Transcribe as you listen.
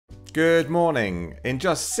Good morning. In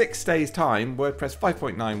just 6 days time, WordPress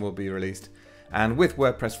 5.9 will be released, and with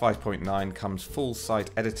WordPress 5.9 comes full site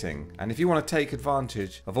editing. And if you want to take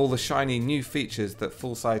advantage of all the shiny new features that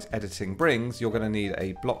full site editing brings, you're going to need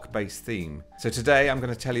a block-based theme. So today I'm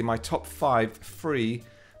going to tell you my top 5 free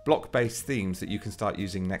block-based themes that you can start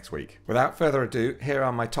using next week. Without further ado, here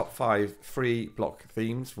are my top 5 free block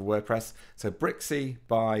themes for WordPress. So Bricksy,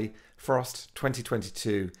 Bai, Frost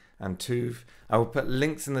 2022 and Tove. I will put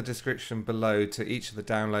links in the description below to each of the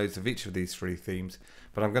downloads of each of these free themes,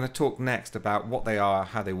 but I'm going to talk next about what they are,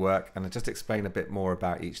 how they work, and I'll just explain a bit more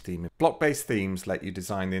about each theme. Block-based themes let you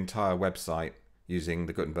design the entire website using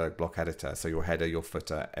the Gutenberg block editor, so your header, your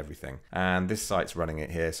footer, everything. And this site's running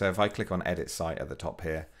it here, so if I click on Edit Site at the top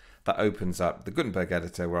here, that opens up the Gutenberg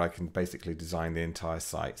editor where I can basically design the entire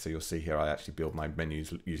site. So you'll see here I actually build my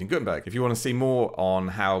menus using Gutenberg. If you want to see more on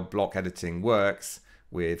how block editing works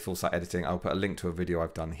with full site editing, I'll put a link to a video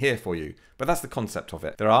I've done here for you. But that's the concept of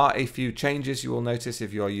it. There are a few changes you will notice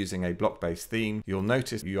if you are using a block-based theme. You'll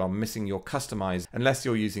notice you are missing your customize, unless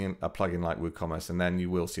you're using a plugin like WooCommerce, and then you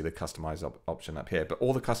will see the customize option up here. But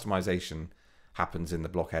all the customization happens in the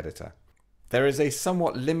block editor. There is a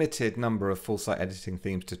somewhat limited number of full site editing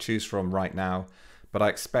themes to choose from right now, but I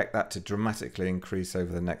expect that to dramatically increase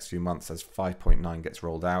over the next few months as 5.9 gets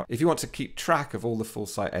rolled out. If you want to keep track of all the full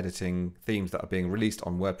site editing themes that are being released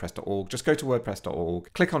on WordPress.org, just go to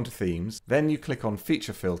WordPress.org, click onto themes, then you click on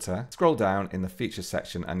feature filter, scroll down in the features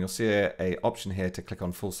section, and you'll see an option here to click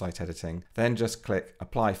on full site editing. Then just click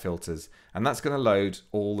apply filters, and that's going to load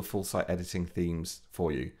all the full site editing themes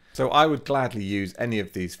for you. So I would gladly use any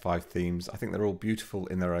of these 5 themes. I think they're all beautiful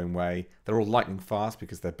in their own way. They're all lightning fast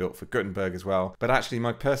because they're built for Gutenberg as well. But actually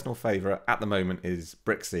my personal favorite at the moment is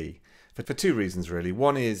Bricksy. For 2 reasons really.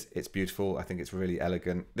 One is it's beautiful. I think it's really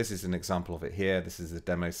elegant. This is an example of it here. This is a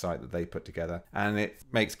demo site that they put together, and it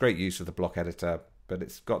makes great use of the block editor, but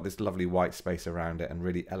it's got this lovely white space around it and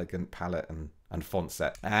really elegant palette and font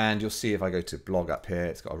set. And you'll see if I go to blog up here,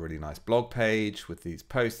 it's got a really nice blog page with these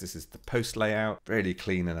posts. This is the post layout, really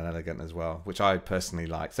clean and elegant as well, which I personally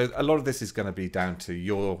like. So a lot of this is going to be down to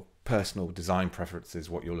your personal design preferences,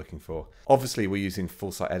 what you're looking for. Obviously we're using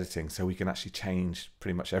full site editing, so we can actually change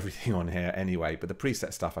pretty much everything on here anyway, but the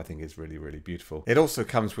preset stuff I think is really, really beautiful. It also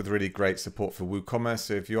comes with really great support for WooCommerce,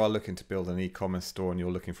 so if you are looking to build an e-commerce store and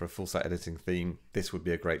you're looking for a full site editing theme, this would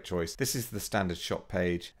be a great choice. This is the standard shop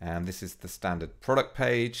page, and this is the standard product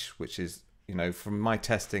page, which is, you know, from my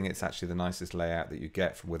testing, it's actually the nicest layout that you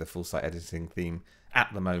get with a full site editing theme at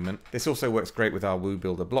the moment. This also works great with our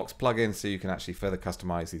WooBuilder Blocks plugin, so you can actually further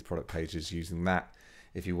customize these product pages using that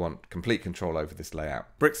if you want complete control over this layout.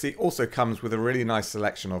 Bricksy also comes with a really nice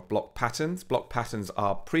selection of block patterns. Block patterns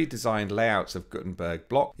are pre-designed layouts of Gutenberg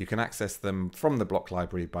block. You can access them from the block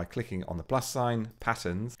library by clicking on the plus sign,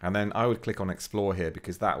 patterns, and then I would click on explore here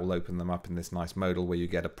because that will open them up in this nice modal where you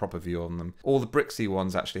get a proper view on them. All the Bricksy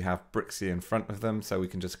ones actually have Bricksy in front of them, so we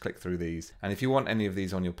can just click through these. And if you want any of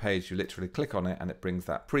these on your page, you literally click on it and it brings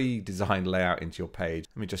that pre-designed layout into your page.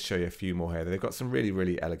 Let me just show you a few more here. They've got some really,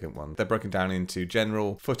 really elegant ones. They're broken down into general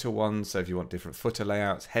footer ones, so if you want different footer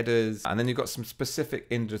layouts, headers, and then you've got some specific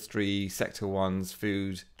industry sector ones: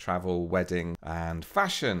 food, travel, wedding, and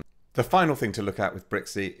fashion. The final thing to look at with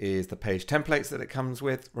Bricksy is the page templates that it comes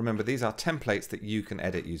with. Remember, these are templates that you can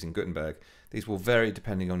edit using Gutenberg. These will vary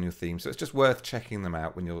depending on your theme, so it's just worth checking them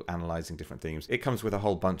out when you're analyzing different themes. It comes with a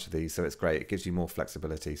whole bunch of these, so it's great. It gives you more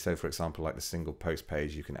flexibility. So for example, like the single post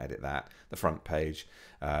page, you can edit that. The front page,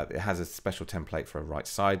 it has a special template for a right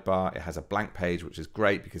sidebar. It has a blank page, which is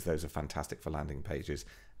great because those are fantastic for landing pages.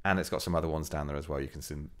 And it's got some other ones down there as well. You can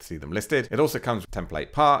see them listed. It also comes with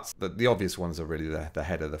template parts. The obvious ones are really the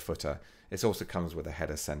header, the footer. It also comes with a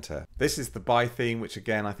header center. This is the Bai theme, which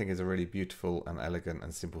again, I think is a really beautiful and elegant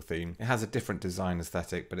and simple theme. It has a different design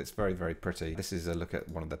aesthetic, but it's very, very pretty. This is a look at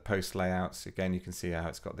one of the post layouts. Again, you can see how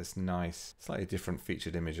it's got this nice, slightly different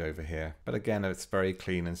featured image over here. But again, it's very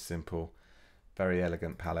clean and simple. Very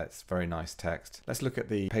elegant palettes, very nice text. Let's look at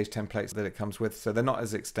the page templates that it comes with. So they're not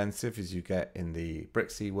as extensive as you get in the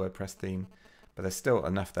Bricksy WordPress theme, but there's still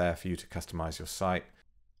enough there for you to customize your site.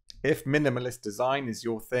 If minimalist design is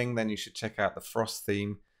your thing, then you should check out the Frost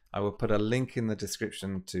theme. I will put a link in the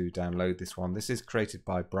description to download this one. This is created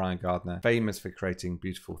by Brian Gardner, famous for creating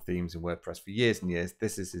beautiful themes in WordPress for years and years.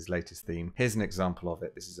 This is his latest theme. Here's an example of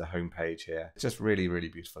it. This is a home page here. It's just really, really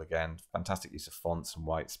beautiful again. Fantastic use of fonts and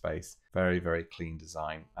white space. Very, very clean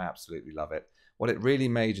design. I absolutely love it. What it really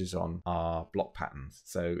majors on are block patterns.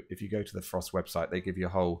 So if you go to the Frost website, they give you a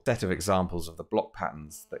whole set of examples of the block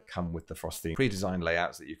patterns that come with the Frost theme, pre-designed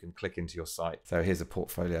layouts that you can click into your site. So here's a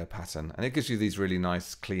portfolio pattern, and it gives you these really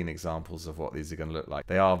nice, clean clean examples of what these are going to look like.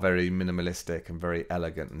 They are very minimalistic and very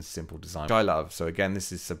elegant and simple design, which I love. So again,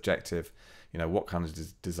 this is subjective. You know, what kind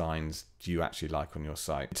of designs do you actually like on your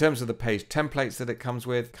site? In terms of the page templates that it comes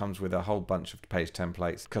with a whole bunch of page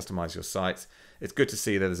templates. Customize your sites. It's good to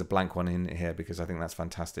see that there's a blank one in here because I think that's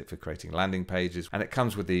fantastic for creating landing pages. And it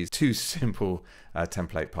comes with these two simple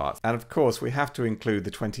template parts. And of course, we have to include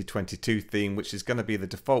the 2022 theme, which is going to be the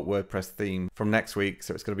default WordPress theme from next week.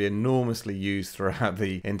 So it's going to be enormously used throughout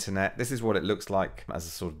the internet. This is what it looks like as a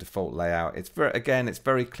sort of default layout. It's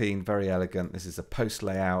very clean, very elegant. This is a post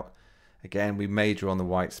layout. Again, we major on the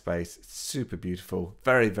white space. It's super beautiful,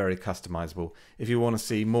 very, very customizable. If you want to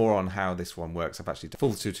see more on how this one works, I've actually done a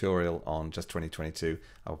full tutorial on just 2022.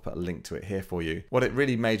 I'll put a link to it here for you. What it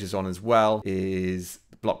really majors on as well is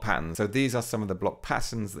block patterns. So these are some of the block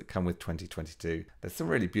patterns that come with 2022. There's some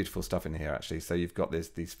really beautiful stuff in here actually. So you've got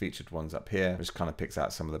these featured ones up here, which kind of picks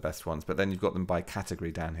out some of the best ones, but then you've got them by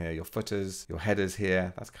category down here. Your footers, your headers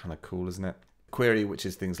here. That's kind of cool, isn't it? Query, which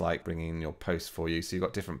is things like bringing in your posts for you. So you've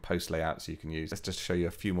got different post layouts you can use. Let's just show you a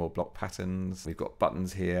few more block patterns. We've got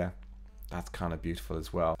buttons here. That's kind of beautiful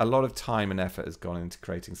as well. A lot of time and effort has gone into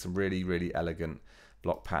creating some really, really elegant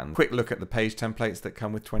block patterns. Quick look at the page templates that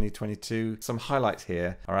come with 2022. Some highlights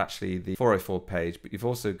here are actually the 404 page, but you've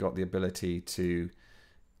also got the ability to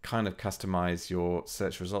kind of customize your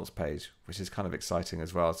search results page, which is kind of exciting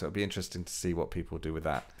as well. So it'll be interesting to see what people do with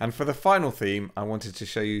that. And for the final theme, I wanted to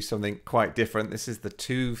show you something quite different. This is the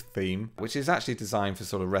Tove theme, which is actually designed for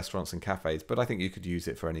sort of restaurants and cafes, but I think you could use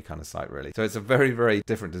it for any kind of site really. So it's a very, very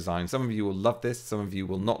different design. Some of you will love this, some of you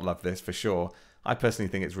will not love this for sure. I personally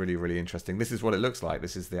think it's really, really interesting. This is what it looks like.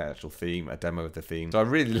 This is the actual theme, a demo of the theme. So I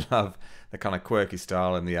really love the kind of quirky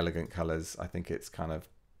style and the elegant colors. I think it's kind of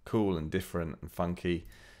cool and different and funky.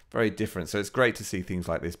 Very different. So it's great to see things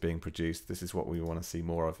like this being produced. This is what we want to see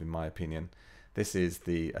more of, in my opinion. This is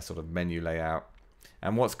the sort of menu layout.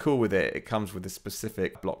 And what's cool with it, it comes with a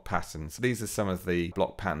specific block pattern. So these are some of the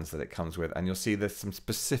block patterns that it comes with. And you'll see there's some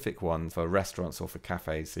specific ones for restaurants or for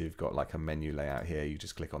cafes. So you've got like a menu layout here. You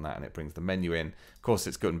just click on that and it brings the menu in. Of course,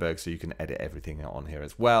 it's Gutenberg, so you can edit everything on here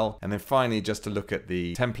as well. And then finally, just to look at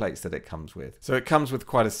the templates that it comes with. So it comes with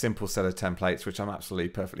quite a simple set of templates, which I'm absolutely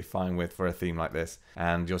perfectly fine with for a theme like this.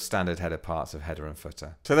 And your standard header parts of header and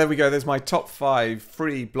footer. So there we go. There's my top 5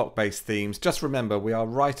 free block-based themes. Just remember, we are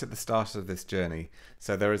right at the start of this journey.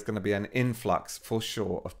 So there is going to be an influx for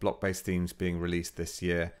sure of block-based themes being released this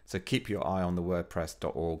year. So keep your eye on the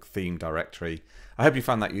WordPress.org theme directory. I hope you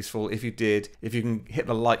found that useful. If you did, if you can hit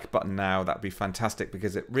the like button now, that'd be fantastic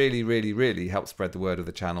because it really, really, really helps spread the word of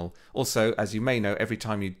the channel. Also, as you may know, every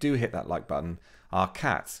time you do hit that like button, our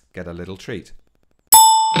cats get a little treat.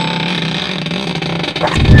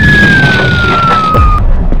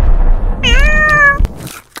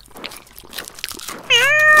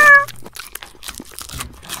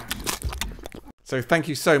 So thank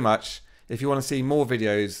you so much. If you want to see more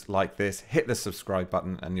videos like this, hit the subscribe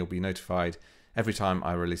button and you'll be notified every time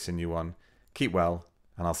I release a new one. Keep well,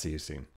 and I'll see you soon.